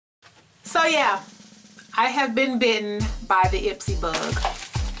So yeah, I have been bitten by the IPSY bug.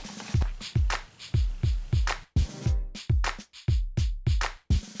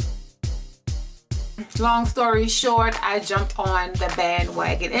 Long story short, I jumped on the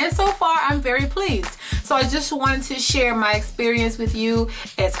bandwagon, and so far I'm very pleased. So I just wanted to share my experience with you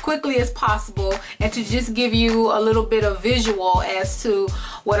as quickly as possible, and to just give you a little bit of visual as to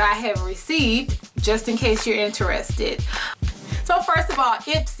what I have received, just in case you're interested. So first of all,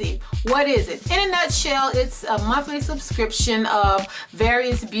 IPSY, what is it? In a nutshell, it's a monthly subscription of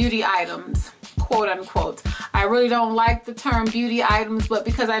various beauty items, quote unquote. I really don't like the term beauty items, but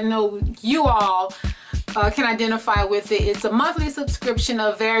because I know you all can identify with it, it's a monthly subscription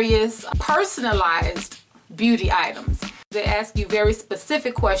of various personalized beauty items. They ask you very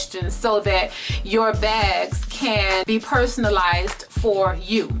specific questions so that your bags can be personalized for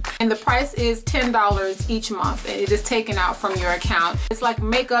you. And the price is $10 each month, and it is taken out from your account. It's like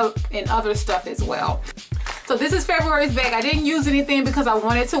makeup and other stuff as well. So this is February's bag. I didn't use anything because I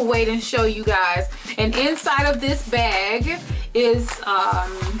wanted to wait and show you guys. And inside of this bag is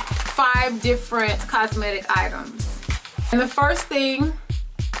 5 different cosmetic items. And the first thing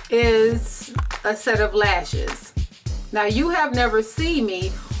is a set of lashes. Now, you have never seen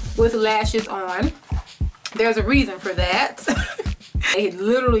me with lashes on. There's a reason for that. They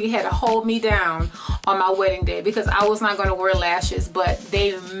literally had to hold me down on my wedding day because I was not going to wear lashes, but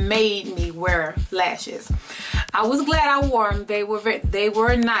they made me wear lashes. I was glad I wore them. They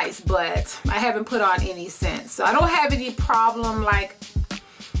were nice, but I haven't put on any since. So I don't have any problem like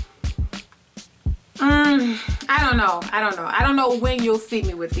I don't know when you'll see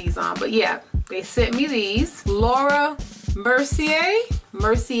me with these on, but yeah, they sent me these. Laura Mercier.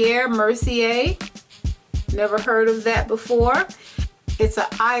 Never heard of that before. It's an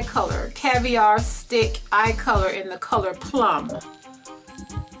eye color, caviar stick eye color in the color plum.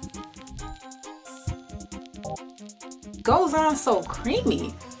 Goes on so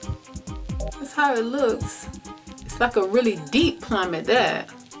creamy. That's how it looks. It's like a really deep plum at that.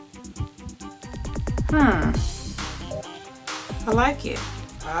 I like it.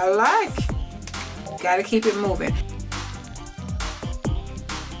 Gotta keep it moving.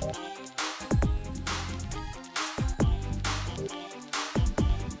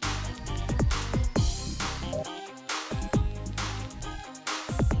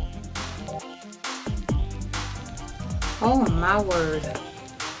 Oh my word.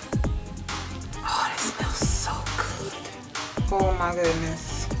 Oh, that smells so good. Oh my goodness.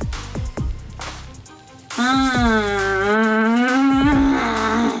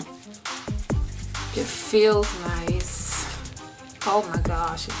 It feels nice. Oh my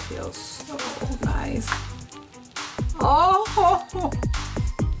gosh, it feels so nice. Oh,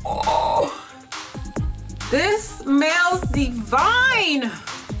 this smells divine.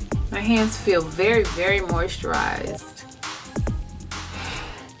 My hands feel very, very moisturized.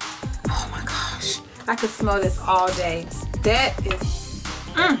 Oh my gosh, I could smell this all day. That is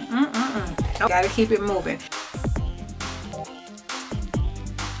Gotta keep it moving.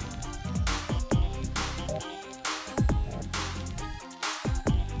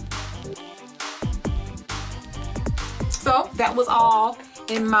 So that was all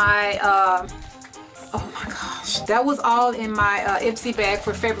in my oh my gosh, that was all in my IPSY bag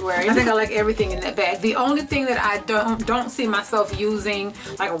for February. I think I like everything in that bag. The only thing that I don't see myself using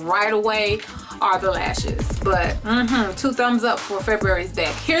like right away are the lashes, but 2 thumbs up for February's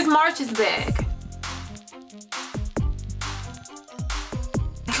bag. Here's March's bag.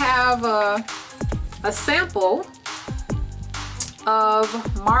 I have a sample of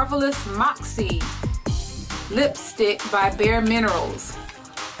Marvelous Moxie lipstick by Bare Minerals.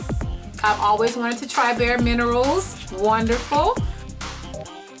 I've always wanted to try Bare Minerals. Wonderful.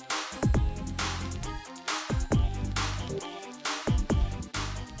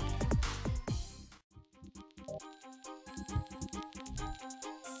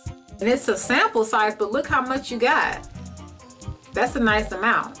 And it's a sample size, but look how much you got. That's a nice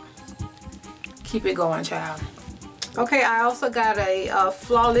amount. Keep it going, child. Okay, I also got a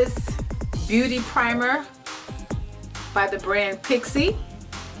Flawless Beauty Primer by the brand Pixie.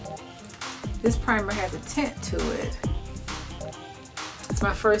 This primer has a tint to it. It's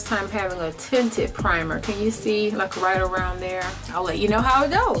my first time having a tinted primer. Can you see, like right around there? I'll let you know how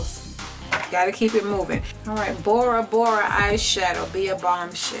it goes. Gotta keep it moving. All right, Bora Bora eyeshadow, Be a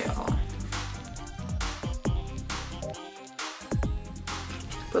Bombshell.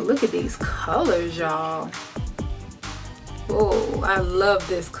 But look at these colors, y'all. Oh, I love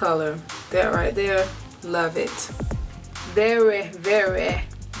this color. That right there, love it. Very, very,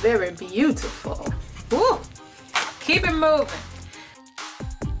 very beautiful. Woo! Keep it moving.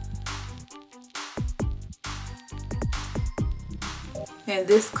 And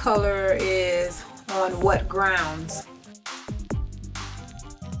this color is On What Grounds.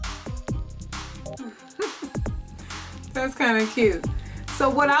 That's kind of cute. So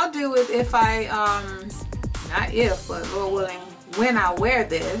what I'll do is if I, not if, but Lord willing, when I wear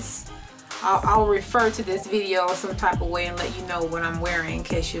this, I'll refer to this video some type of way and let you know what I'm wearing in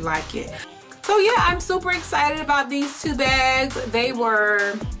case you like it. So yeah, I'm super excited about these two bags. They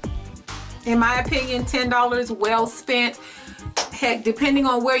were, in my opinion, $10 well spent. Heck, depending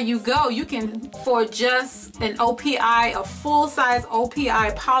on where you go, you can, for just an OPI, a full-size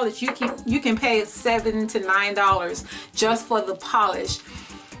OPI polish, you can pay $7 to $9 just for the polish.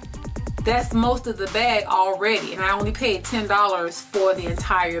 That's most of the bag already, and I only paid $10 for the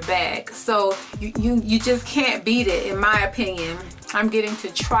entire bag. So you just can't beat it, in my opinion. I'm getting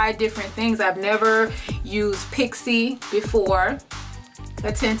to try different things. I've never used IPSY before,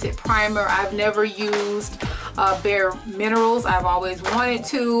 a tinted primer. I've never used Bare Minerals. I've always wanted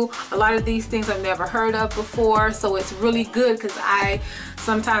to. A lot of these things I've never heard of before, so it's really good because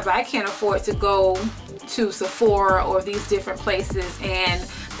sometimes I can't afford to go to Sephora or these different places and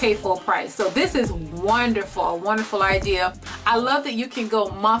pay full price. So this is wonderful, a wonderful idea. I love that you can go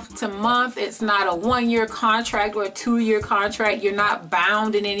month to month. It's not a 1-year contract or a 2-year contract. You're not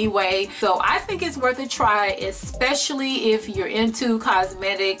bound in any way. So I think it's worth a try, especially if you're into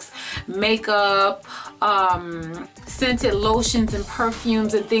cosmetics, makeup, scented lotions and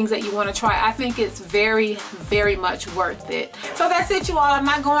perfumes and things that you want to try. I think it's very, very much worth it. So that's it, you all. I'm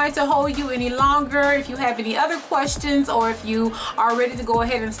not going to hold you any longer. If you have any other questions or if you are ready to go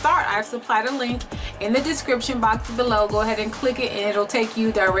ahead and start, I've supplied a link in the description box below. Go ahead and click it and it'll take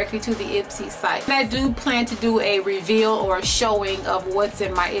you directly to the IPSY site. And I do plan to do a reveal or a showing of what's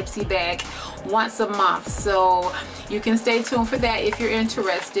in my IPSY bag once a month, so you can stay tuned for that if you're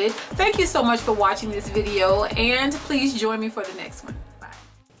interested. Thank you so much for watching this video, and please join me for the next one. Bye.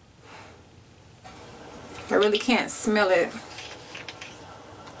 I really can't smell it.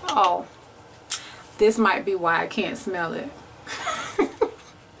 Oh, this might be why I can't smell it.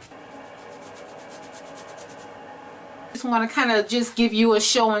 Just want to kind of just give you a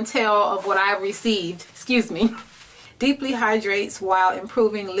show and tell of what I've received. Excuse me. Deeply hydrates while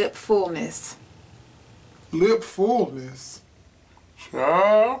improving lip fullness. Lip fullness?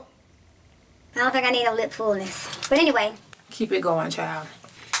 Child? I don't think I need no lip fullness. But anyway. Keep it going, child.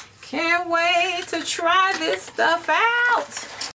 Can't wait to try this stuff out.